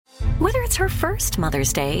Whether it's her first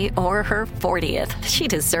Mother's Day or her 40th, she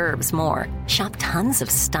deserves more. Shop tons of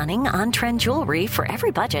stunning on-trend jewelry for every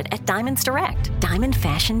budget at Diamonds Direct. Diamond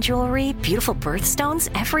fashion jewelry, beautiful birthstones,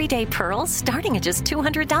 everyday pearls starting at just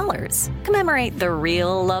 $200. Commemorate the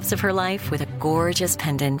real loves of her life with a gorgeous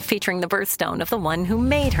pendant featuring the birthstone of the one who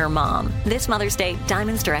made her mom. This Mother's Day,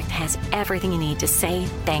 Diamonds Direct has everything you need to say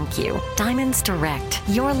thank you. Diamonds Direct.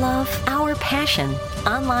 Your love, our passion.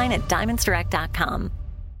 Online at diamondsdirect.com.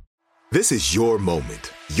 This is your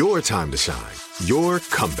moment, your time to shine, your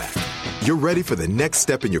comeback. You're ready for the next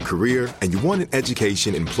step in your career, and you want an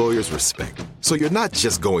education employers respect. So you're not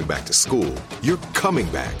just going back to school, you're coming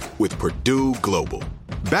back with Purdue Global.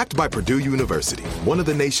 Backed by Purdue University, one of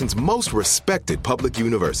the nation's most respected public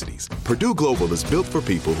universities, Purdue Global is built for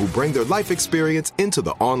people who bring their life experience into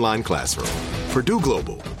the online classroom. Purdue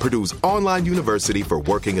Global, Purdue's online university for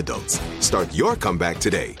working adults. Start your comeback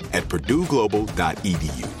today at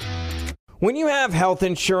purdueglobal.edu. When you have health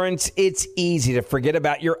insurance, it's easy to forget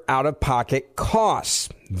about your out-of-pocket costs.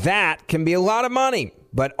 That can be a lot of money,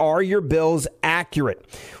 but are your bills accurate?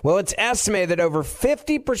 Well, it's estimated that over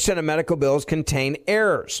 50% of medical bills contain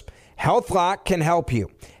errors. HealthLock can help you.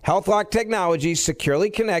 HealthLock technology securely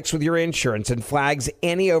connects with your insurance and flags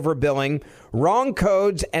any overbilling, wrong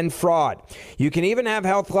codes, and fraud. You can even have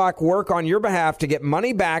HealthLock work on your behalf to get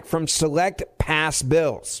money back from select past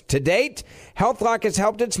bills. To date, HealthLock has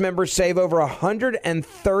helped its members save over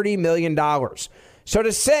 $130 million. So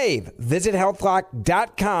to save, visit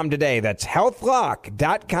healthlock.com today. That's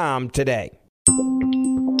healthlock.com today.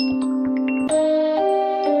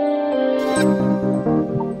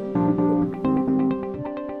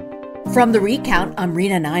 From The Recount, I'm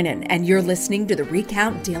Rena Ninan, and you're listening to The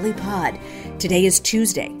Recount Daily Pod. Today is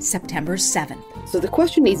Tuesday, September 7th. So the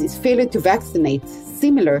question is failure to vaccinate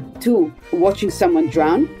similar to watching someone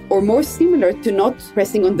drown or more similar to not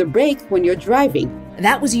pressing on the brake when you're driving?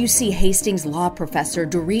 That was UC Hastings law professor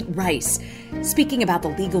Dorit Rice speaking about the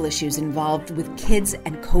legal issues involved with kids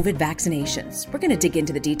and COVID vaccinations. We're going to dig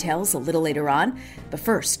into the details a little later on, but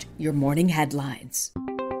first, your morning headlines.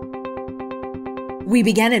 We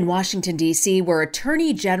began in Washington, D.C., where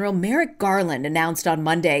Attorney General Merrick Garland announced on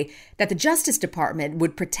Monday that the Justice Department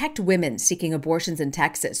would protect women seeking abortions in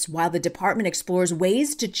Texas, while the department explores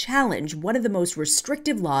ways to challenge one of the most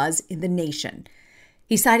restrictive laws in the nation.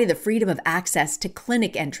 He cited the Freedom of Access to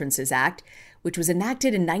Clinic Entrances Act, which was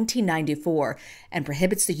enacted in 1994 and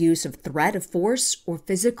prohibits the use of threat of force or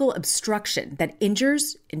physical obstruction that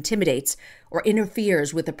injures, intimidates, or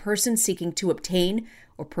interferes with a person seeking to obtain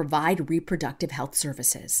or provide reproductive health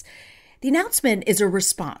services. The announcement is a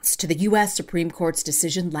response to the U.S. Supreme Court's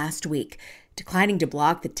decision last week, declining to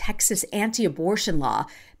block the Texas anti-abortion law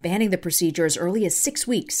banning the procedure as early as 6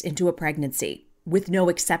 weeks into a pregnancy, with no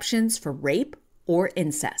exceptions for rape or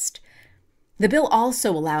incest. The bill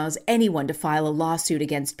also allows anyone to file a lawsuit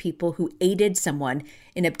against people who aided someone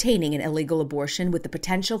in obtaining an illegal abortion with the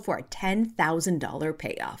potential for a $10,000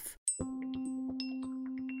 payoff.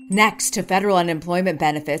 Next, to federal unemployment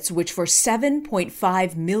benefits, which for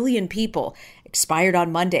 7.5 million people expired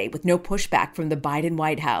on Monday with no pushback from the Biden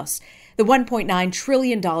White House. The $1.9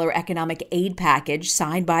 trillion economic aid package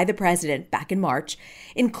signed by the president back in March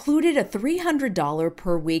included a $300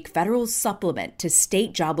 per week federal supplement to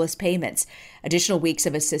state jobless payments, additional weeks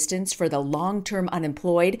of assistance for the long-term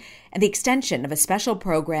unemployed, and the extension of a special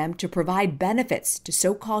program to provide benefits to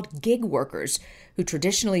so-called gig workers who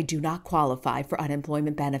traditionally do not qualify for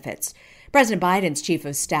unemployment benefits. President Biden's chief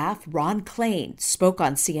of staff, Ron Klain, spoke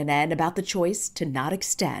on CNN about the choice to not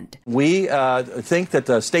extend. We think that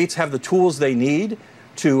the states have the tools they need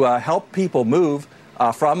to help people move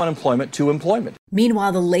from unemployment to employment.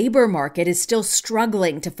 Meanwhile, the labor market is still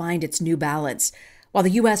struggling to find its new balance. While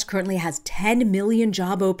the U.S. currently has 10 million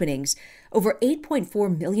job openings, over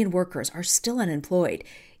 8.4 million workers are still unemployed.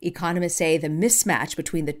 Economists say the mismatch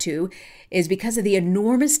between the two is because of the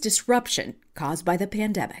enormous disruption caused by the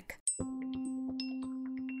pandemic.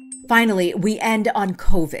 Finally, we end on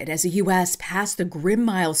COVID as the U.S. passed the grim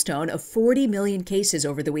milestone of 40 million cases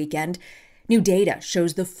over the weekend. New data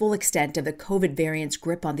shows the full extent of the COVID variant's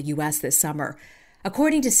grip on the U.S. this summer.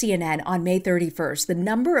 According to CNN, on May 31st, the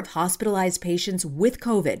number of hospitalized patients with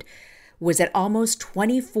COVID was at almost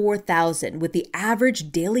 24,000, with the average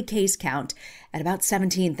daily case count at about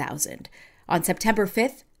 17,000. On September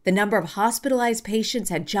 5th, the number of hospitalized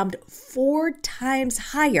patients had jumped 4 times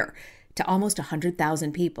higher to almost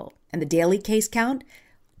 100,000 people. And the daily case count,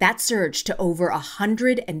 that surged to over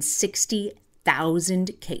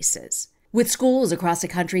 160,000 cases. With schools across the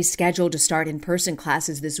country scheduled to start in-person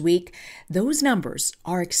classes this week, those numbers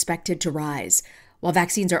are expected to rise. While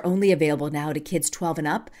vaccines are only available now to kids 12 and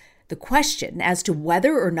up, The question as to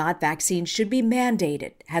whether or not vaccines should be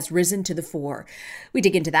mandated has risen to the fore. We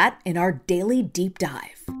dig into that in our daily deep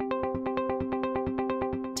dive.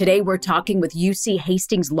 Today, we're talking with UC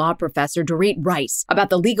Hastings law professor Dorit Rice about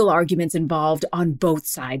the legal arguments involved on both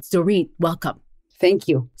sides. Dorit, welcome. Thank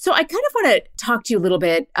you. So I kind of want to talk to you a little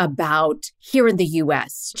bit about here in the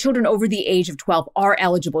U.S. Children over the age of 12 are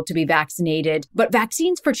eligible to be vaccinated, but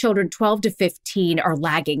vaccines for children 12 to 15 are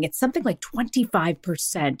lagging. It's something like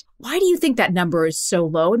 25%. Why do you think that number is so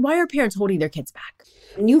low, and why are parents holding their kids back?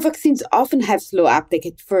 New vaccines often have slow uptake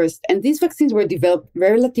at first, and these vaccines were developed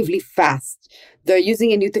relatively fast. They're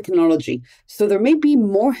using a new technology, so there may be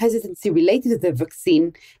more hesitancy related to the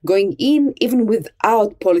vaccine going in even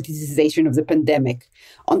without politicization of the pandemic.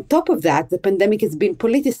 On top of that, the pandemic has been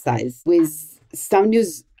politicized, with some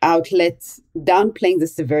news outlets downplaying the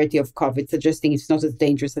severity of COVID, suggesting it's not as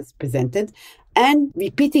dangerous as presented, and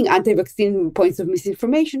repeating anti-vaccine points of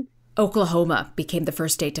misinformation. Oklahoma became the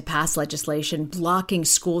first state to pass legislation blocking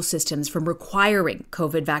school systems from requiring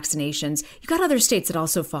COVID vaccinations. You got other states that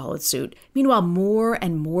also followed suit. Meanwhile, more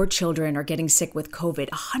and more children are getting sick with COVID.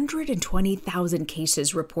 120,000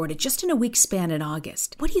 cases reported just in a week's span in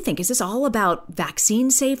August. What do you think? Is this all about vaccine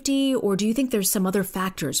safety, or do you think there's some other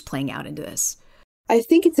factors playing out into this? I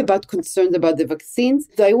think it's about concerns about the vaccines,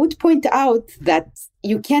 though I would point out that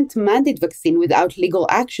you can't mandate vaccine without legal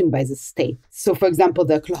action by the state. So, for example,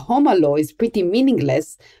 the Oklahoma law is pretty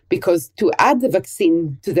meaningless because to add the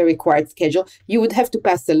vaccine to the required schedule, you would have to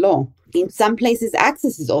pass a law. In some places,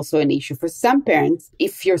 access is also an issue. For some parents,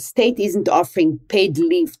 if your state isn't offering paid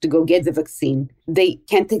leave to go get the vaccine, they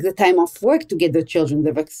can't take the time off work to get their children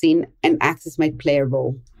the vaccine, and access might play a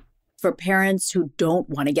role. For parents who don't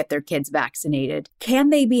want to get their kids vaccinated, can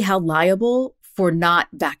they be held liable for not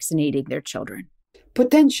vaccinating their children?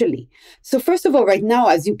 Potentially. So first of all, right now,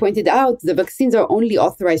 as you pointed out, the vaccines are only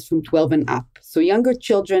authorized from 12 and up. So younger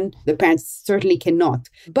children, the parents certainly cannot.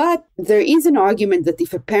 But there is an argument that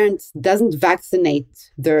if a parent doesn't vaccinate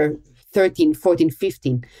their 13, 14,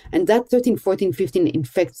 15, and that 13, 14, 15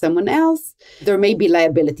 infects someone else, there may be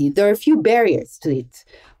liability. There are a few barriers to it.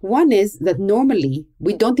 One is that normally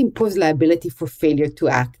we don't impose liability for failure to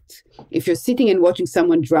act. If you're sitting and watching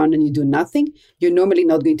someone drown and you do nothing, you're normally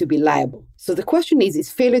not going to be liable. So the question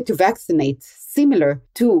is failure to vaccinate similar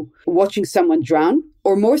to watching someone drown,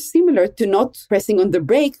 or more similar to not pressing on the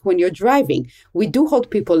brake when you're driving? We do hold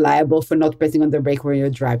people liable for not pressing on the brake when you're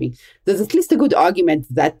driving. There's at least a good argument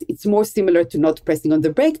that it's more similar to not pressing on the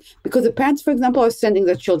brake because the parents, for example, are sending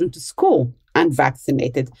their children to school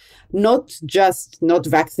unvaccinated, not just not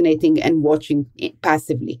vaccinating and watching it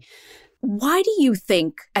passively. Why do you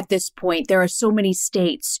think at this point there are so many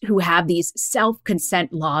states who have these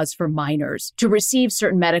self-consent laws for minors to receive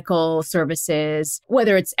certain medical services,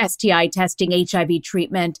 whether it's STI testing, HIV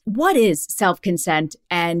treatment? What is self-consent,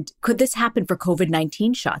 and could this happen for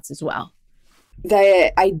COVID-19 shots as well?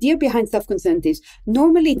 The idea behind self-consent is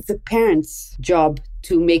normally it's the parent's job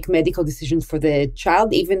to make medical decisions for the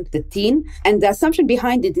child, even the teen. And the assumption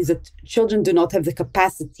behind it is that children do not have the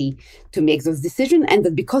capacity to make those decisions, and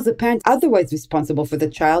that because the parent is otherwise responsible for the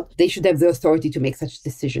child, they should have the authority to make such a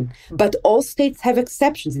decision. But all states have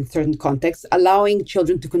exceptions in certain contexts, allowing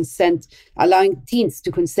children to consent, allowing teens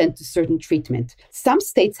to consent to certain treatment. Some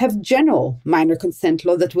states have general minor consent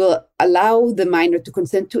law that will allow the minor to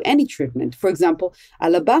consent to any treatment. For example,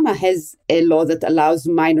 Alabama has a law that allows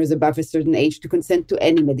minors above a certain age to consent to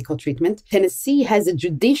any medical treatment. Tennessee has a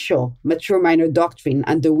judicial mature minor doctrine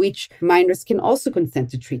under which minors can also consent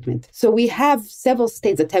to treatment. So we have several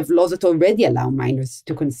states that have laws that already allow minors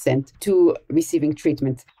to consent to receiving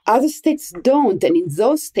treatment. Other states don't, and in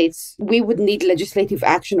those states, we would need legislative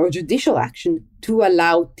action or judicial action to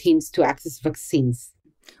allow teens to access vaccines.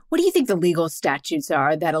 What do you think the legal statutes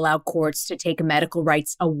are that allow courts to take medical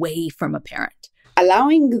rights away from a parent?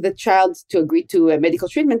 Allowing the child to agree to a medical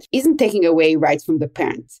treatment isn't taking away rights from the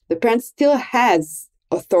parent. The parent still has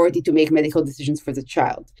authority to make medical decisions for the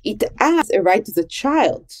child. It adds a right to the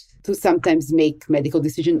child to sometimes make medical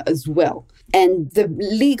decisions as well. And the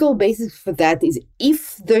legal basis for that is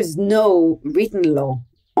if there's no written law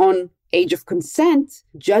on age of consent,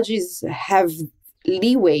 judges have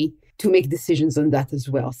leeway to make decisions on that as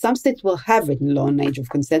well. Some states will have written law on age of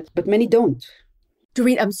consent, but many don't.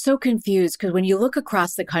 Dorit, I'm so confused because when you look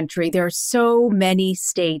across the country, there are so many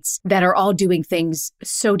states that are all doing things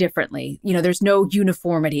so differently. You know, there's no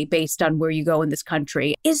uniformity based on where you go in this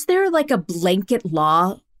country. Is there like a blanket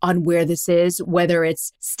law on where this is, whether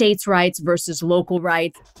it's states' rights versus local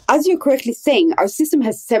rights? As you're correctly saying, our system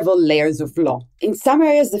has several layers of law. In some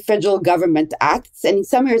areas, the federal government acts, and in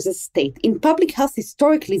some areas, the state. In public health,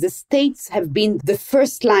 historically, the states have been the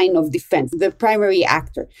first line of defense, the primary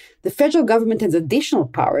actor. The federal government has additional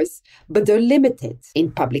powers, but they're limited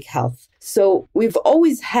in public health. So we've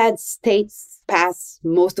always had states pass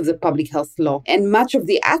most of the public health law. And much of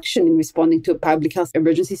the action in responding to a public health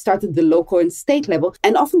emergency started at the local and state level.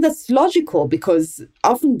 And often that's logical because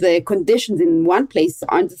often the conditions in one place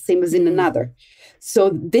aren't the same as in another.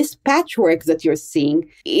 So this patchwork that you're seeing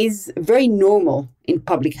is very normal in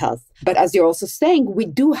public health. But as you're also saying, we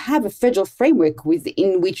do have a federal framework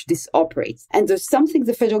within which this operates. And there's something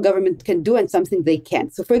the federal government can do and something they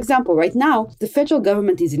can't. So for example, right now, the federal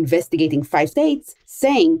government is investigating 5 states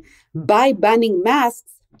saying, by banning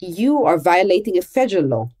masks, you are violating a federal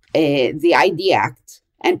law, the ID Act,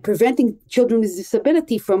 and preventing children with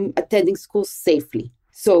disability from attending schools safely.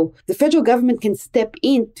 So the federal government can step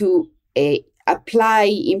in to apply,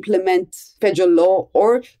 implement federal law,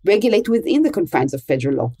 or regulate within the confines of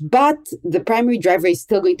federal law. But the primary driver is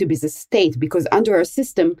still going to be the state, because under our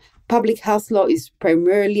system, public health law is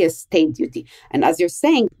primarily a state duty. And as you're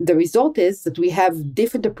saying, the result is that we have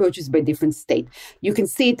different approaches by different states. You can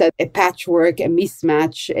see it as a patchwork, a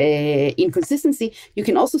mismatch, inconsistency. You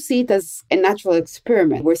can also see it as a natural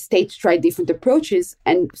experiment where states try different approaches,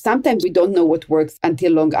 and sometimes we don't know what works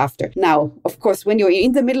until long after. Now, of course, when you're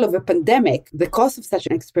in the middle of a pandemic, the cost of such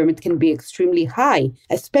an experiment can be extremely high,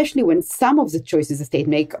 especially when some of the choices the state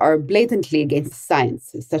make are blatantly against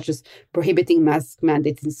science, such as prohibiting mask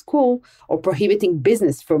mandates in school or prohibiting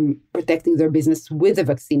business from protecting their business with a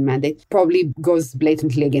vaccine mandate. Probably goes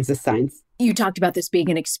blatantly against the science. You talked about this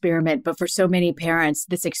being an experiment, but for so many parents,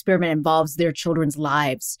 this experiment involves their children's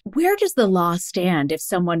lives. Where does the law stand if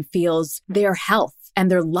someone feels their health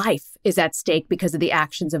and their life is at stake because of the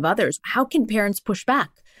actions of others? How can parents push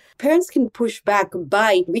back? Parents can push back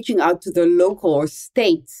by reaching out to their local or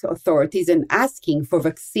state authorities and asking for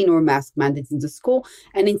vaccine or mask mandates in the school.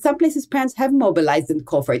 And in some places, parents have mobilized and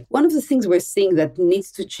called for it. One of the things we're seeing that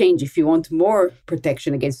needs to change if you want more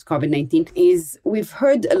protection against COVID-19 is we've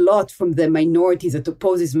heard a lot from the minorities that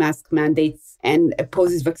opposes mask mandates and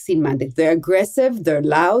opposes vaccine mandates. They're aggressive, they're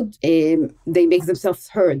loud, they make themselves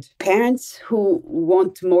heard. Parents who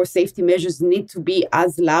want more safety measures need to be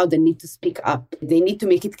as loud and need to speak up. They need to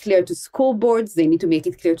make it clear to school boards, they need to make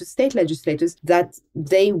it clear to state legislators that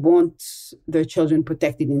they want their children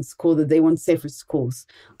protected in school, that they want safer schools.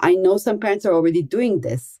 I know some parents are already doing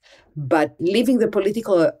this, but leaving the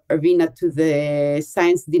political arena to the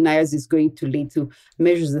science deniers is going to lead to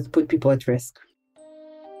measures that put people at risk.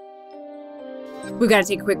 We've got to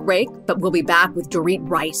take a quick break, but we'll be back with Dorit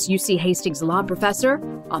Rice, UC Hastings law professor,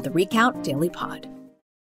 on the Recount Daily Pod.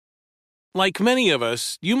 Like many of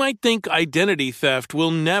us, you might think identity theft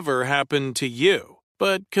will never happen to you.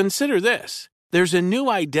 But consider this. There's a new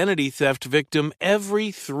identity theft victim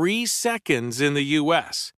every 3 seconds in the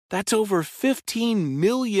U.S. That's over 15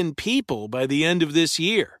 million people by the end of this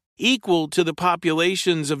year, equal to the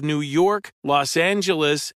populations of New York, Los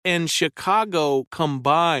Angeles, and Chicago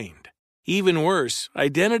combined. Even worse,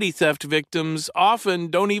 identity theft victims often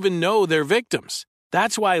don't even know they're victims.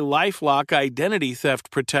 That's why LifeLock Identity Theft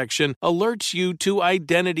Protection alerts you to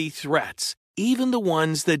identity threats, even the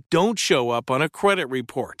ones that don't show up on a credit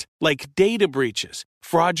report, like data breaches,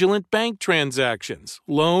 fraudulent bank transactions,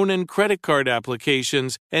 loan and credit card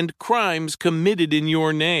applications, and crimes committed in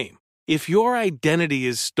your name. If your identity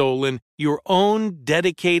is stolen, your own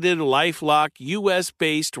dedicated LifeLock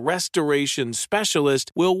US-based restoration specialist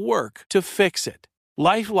will work to fix it.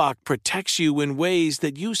 LifeLock protects you in ways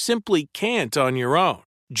that you simply can't on your own.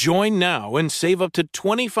 Join now and save up to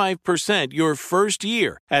 25% your first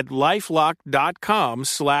year at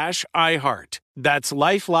LifeLock.com/iHeart. That's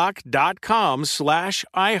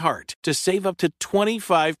LifeLock.com/iHeart to save up to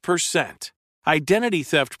 25%. Identity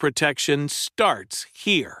theft protection starts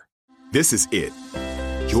here. This is it.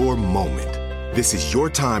 Your moment. This is your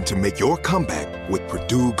time to make your comeback with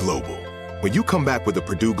Purdue Global. When you come back with a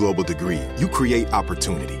Purdue Global degree, you create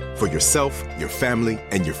opportunity for yourself, your family,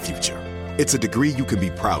 and your future. It's a degree you can be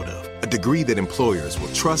proud of, a degree that employers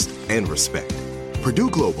will trust and respect. Purdue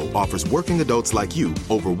Global offers working adults like you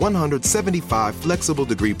over 175 flexible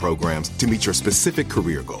degree programs to meet your specific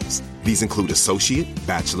career goals. These include associate,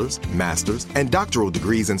 bachelor's, master's, and doctoral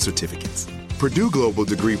degrees and certificates. Purdue Global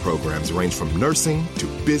degree programs range from nursing to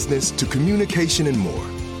business to communication and more.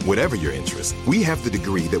 Whatever your interest, we have the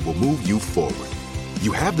degree that will move you forward.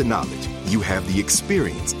 You have the knowledge, you have the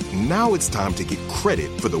experience. Now it's time to get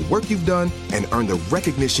credit for the work you've done and earn the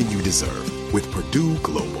recognition you deserve. with Purdue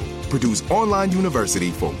Global, Purdue's online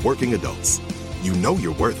university for working adults. You know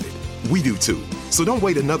you're worth it. We do too. So don't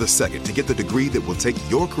wait another second to get the degree that will take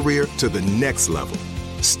your career to the next level.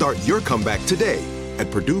 Start your comeback today at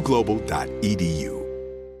purdueglobal.edu.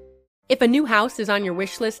 If a new house is on your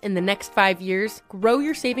wish list in the next 5 years, grow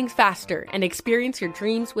your savings faster and experience your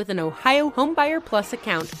dreams with an Ohio Homebuyer Plus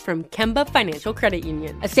account from Kemba Financial Credit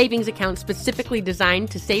Union. A savings account specifically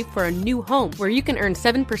designed to save for a new home where you can earn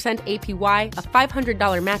 7% APY, a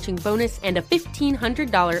 $500 matching bonus, and a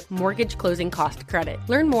 $1,500 mortgage closing cost credit.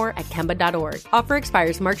 Learn more at Kemba.org. Offer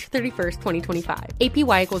expires March 31st, 2025.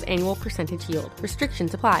 APY equals annual percentage yield.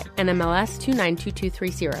 Restrictions apply. NMLS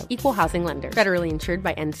 292230. Equal housing lender. Federally insured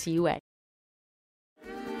by NCUA.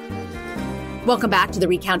 Welcome back to the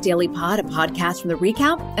Recount Daily Pod, a podcast from the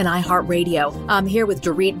Recount and iHeartRadio. I'm here with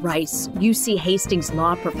Dorit Rice, UC Hastings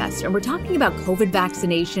law professor, and we're talking about COVID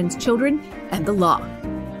vaccinations, children, and the law.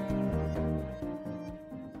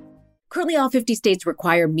 Currently, all 50 states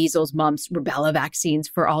require measles, mumps, rubella vaccines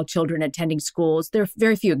for all children attending schools. There are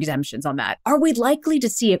very few exemptions on that. Are we likely to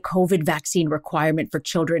see a COVID vaccine requirement for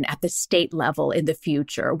children at the state level in the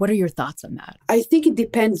future? What are your thoughts on that? I think it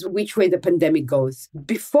depends which way the pandemic goes.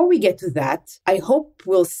 Before we get to that, I hope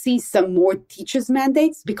we'll see some more teachers'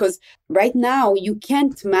 mandates, because right now you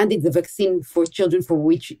can't mandate the vaccine for children for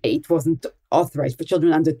which it wasn't authorized, for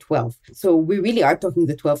children under 12. So we really are talking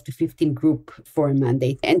the 12 to 15 group for a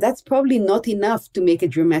mandate. And that's probably not enough to make a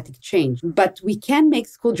dramatic change. But we can make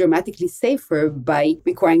school dramatically safer by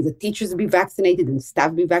requiring the teachers be vaccinated and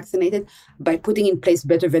staff be vaccinated, by putting in place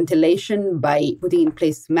better ventilation, by putting in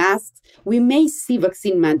place masks. We may see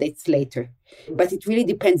vaccine mandates later. But it really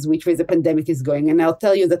depends which way the pandemic is going. And I'll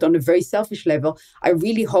tell you that on a very selfish level, I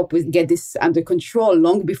really hope we get this under control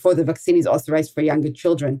long before the vaccine is authorized for younger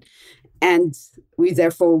children. And we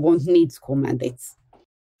therefore won't need school mandates.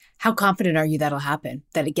 How confident are you that'll happen,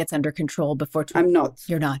 that it gets under control before? I'm not.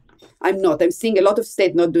 You're not? I'm not. I'm seeing a lot of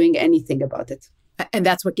states not doing anything about it. And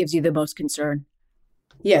that's what gives you the most concern?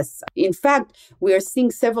 Yes. In fact, we are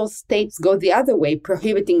seeing several states go the other way,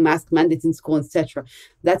 prohibiting mask mandates in school, etc.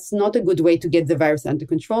 That's not a good way to get the virus under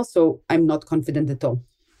control, so I'm not confident at all.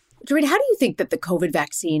 Dorit, how do you think that the COVID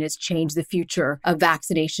vaccine has changed the future of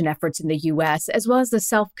vaccination efforts in the U.S., as well as the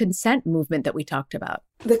self-consent movement that we talked about?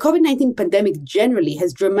 The COVID-19 pandemic generally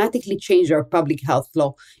has dramatically changed our public health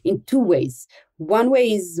law in two ways. One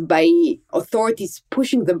way is by authorities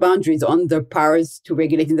pushing the boundaries on their powers to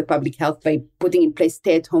regulating the public health by putting in place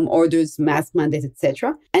stay-at-home orders, mask mandates,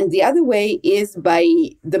 etc. And the other way is by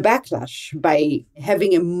the backlash, by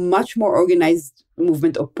having a much more organized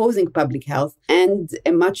movement opposing public health and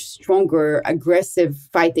a much stronger, aggressive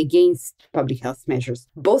fight against public health measures.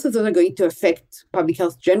 Both of those are going to affect public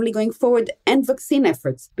health generally going forward and vaccine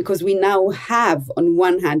efforts, because we now have, on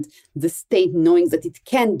one hand, the state knowing that it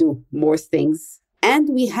can do more things, and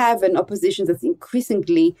we have an opposition that's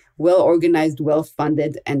increasingly well-organized,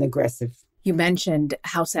 well-funded, and aggressive. You mentioned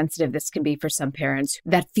how sensitive this can be for some parents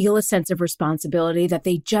that feel a sense of responsibility, that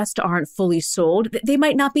they just aren't fully sold. They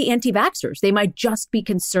might not be anti-vaxxers. They might just be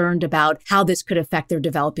concerned about how this could affect their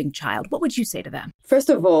developing child. What would you say to them? First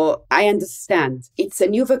of all, I understand. It's a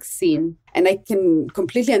new vaccine, and I can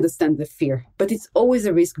completely understand the fear. But it's always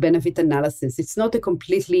a risk-benefit analysis. It's not a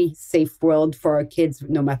completely safe world for our kids,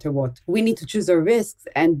 no matter what. We need to choose our risks,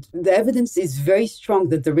 and the evidence is very strong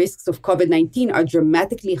that the risks of COVID-19 are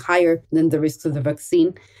dramatically higher than the risks of the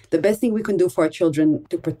vaccine. The best thing we can do for our children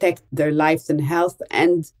to protect their lives and health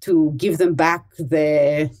and to give them back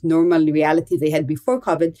the normal reality they had before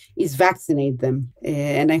COVID is vaccinate them.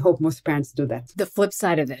 And I hope most parents do that. The flip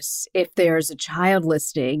side of this, if there's a child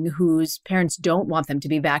listening whose parents don't want them to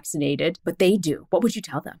be vaccinated, but they do, what would you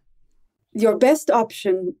tell them? Your best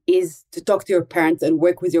option is to talk to your parents and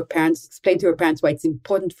work with your parents, explain to your parents why it's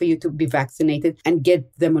important for you to be vaccinated and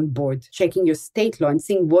get them on board, checking your state law and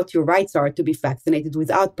seeing what your rights are to be vaccinated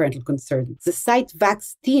without parental consent. The site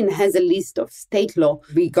Vaxteen has a list of state law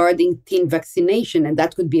regarding teen vaccination, and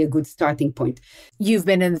that could be a good starting point. You've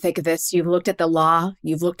been in the thick of this. You've looked at the law.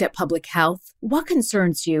 You've looked at public health. What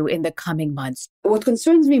concerns you in the coming months? What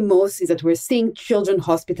concerns me most is that we're seeing children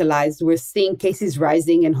hospitalized. We're seeing cases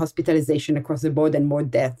rising and hospitalization across the board and more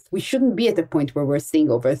deaths. We shouldn't be at a point where we're seeing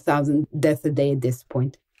over 1,000 deaths a day at this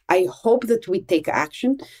point. I hope that we take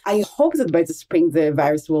action. I hope that by the spring, the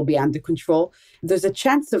virus will be under control. There's a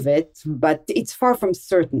chance of it, but it's far from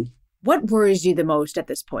certain. What worries you the most at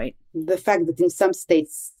this point? The fact that in some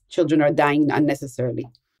states, children are dying unnecessarily.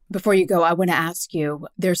 Before you go, I want to ask you,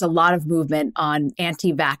 there's a lot of movement on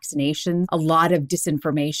anti-vaccination, a lot of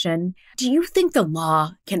disinformation. Do you think the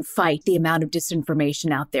law can fight the amount of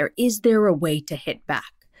disinformation out there? Is there a way to hit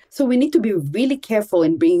back? So we need to be really careful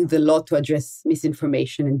in bringing the law to address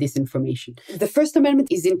misinformation and disinformation. The First Amendment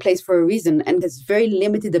is in place for a reason and has very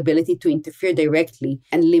limited ability to interfere directly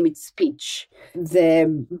and limit speech.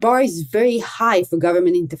 The bar is very high for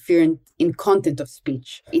government interference in content of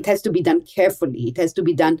speech. It has to be done carefully. It has to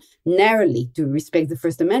be done narrowly to respect the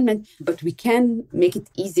First Amendment, but we can make it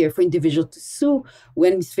easier for individuals to sue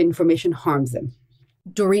when misinformation harms them.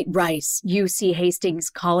 Dorit Rice, UC Hastings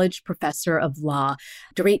College Professor of Law.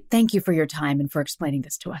 Dorit, thank you for your time and for explaining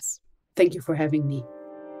this to us. Thank you for having me.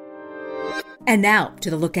 And now to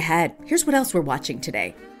the look ahead. Here's what else we're watching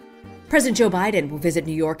today. President Joe Biden will visit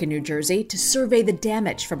New York and New Jersey to survey the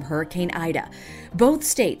damage from Hurricane Ida. Both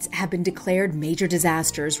states have been declared major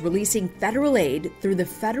disasters, releasing federal aid through the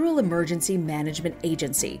Federal Emergency Management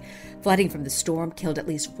Agency. Flooding from the storm killed at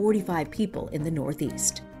least 45 people in the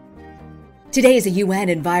Northeast. Today is a UN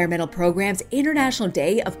Environmental Program's International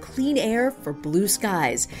Day of Clean Air for Blue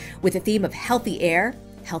Skies, with the theme of Healthy Air,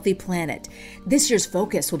 Healthy Planet. This year's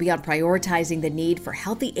focus will be on prioritizing the need for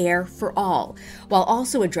healthy air for all, while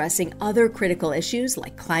also addressing other critical issues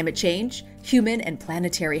like climate change, human and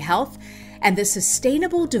planetary health, and the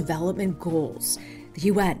Sustainable Development Goals. The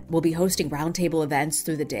UN will be hosting roundtable events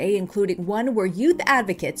through the day, including one where youth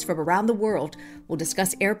advocates from around the world will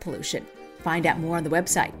discuss air pollution. Find out more on the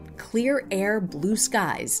website,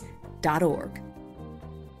 clearairblueskies.org.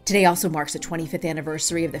 Today also marks the 25th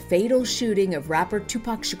anniversary of the fatal shooting of rapper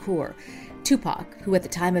Tupac Shakur. Tupac, who at the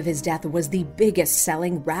time of his death was the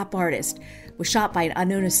biggest-selling rap artist, was shot by an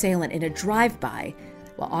unknown assailant in a drive-by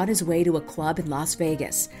while on his way to a club in Las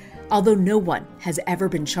Vegas. Although no one has ever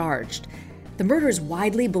been charged, the murder is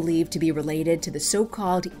widely believed to be related to the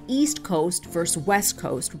so-called East Coast versus West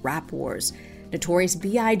Coast rap wars. Notorious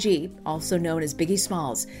B.I.G., also known as Biggie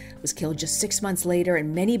Smalls, was killed just 6 months later,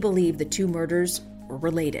 and many believe the two murders were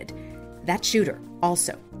related. That shooter,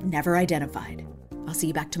 also never identified. I'll see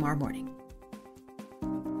you back tomorrow morning.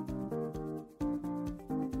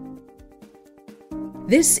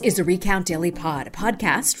 This is the Recount Daily Pod, a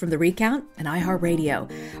podcast from The Recount and iHeartRadio.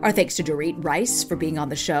 Our thanks to Dorit Rice for being on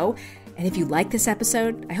the show. And if you like this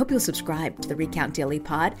episode, I hope you'll subscribe to the Recount Daily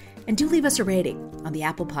Pod and do leave us a rating on the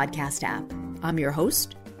Apple Podcast app. I'm your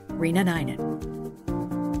host, Rena Ninan.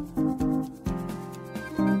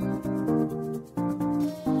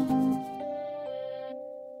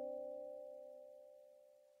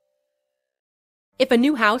 If a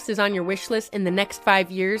new house is on your wish list in the next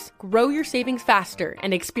 5 years, grow your savings faster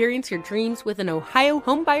and experience your dreams with an Ohio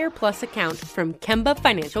Homebuyer Plus account from Kemba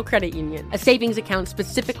Financial Credit Union. A savings account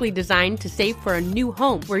specifically designed to save for a new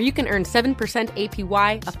home, where you can earn 7%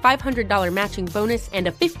 APY, a $500 matching bonus, and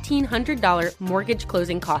a $1,500 mortgage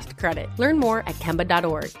closing cost credit. Learn more at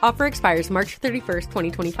Kemba.org. Offer expires March 31st,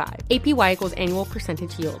 2025. APY equals annual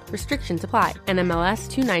percentage yield. Restrictions apply. NMLS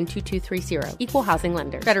 292230. Equal housing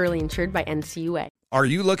lender. Federally insured by NCUA. Are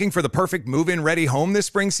you looking for the perfect move-in ready home this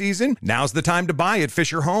spring season? Now's the time to buy at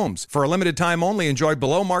Fisher Homes. For a limited time only, enjoy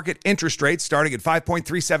below-market interest rates starting at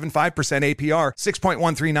 5.375% APR,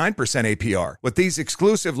 6.139% APR. With these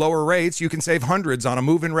exclusive lower rates, you can save hundreds on a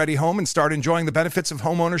move-in ready home and start enjoying the benefits of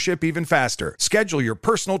homeownership even faster. Schedule your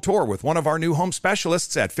personal tour with one of our new home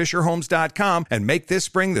specialists at FisherHomes.com and make this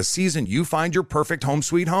spring the season you find your perfect home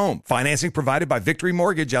sweet home. Financing provided by Victory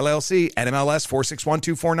Mortgage, LLC, NMLS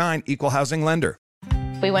 461249, Equal Housing Lender.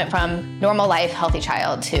 We went from normal life, healthy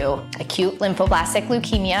child to acute lymphoblastic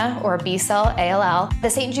leukemia, or B-cell ALL.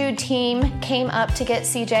 The St. Jude team came up to get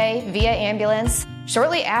CJ via ambulance.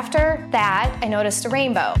 Shortly after that, I noticed a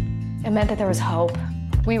rainbow. It meant that there was hope.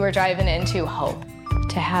 We were driving into hope.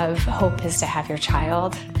 To have hope is to have your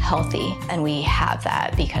child healthy, and we have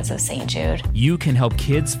that because of St. Jude. You can help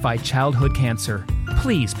kids fight childhood cancer.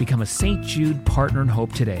 Please become a St. Jude Partner in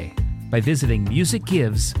Hope today by visiting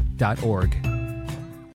musicgives.org.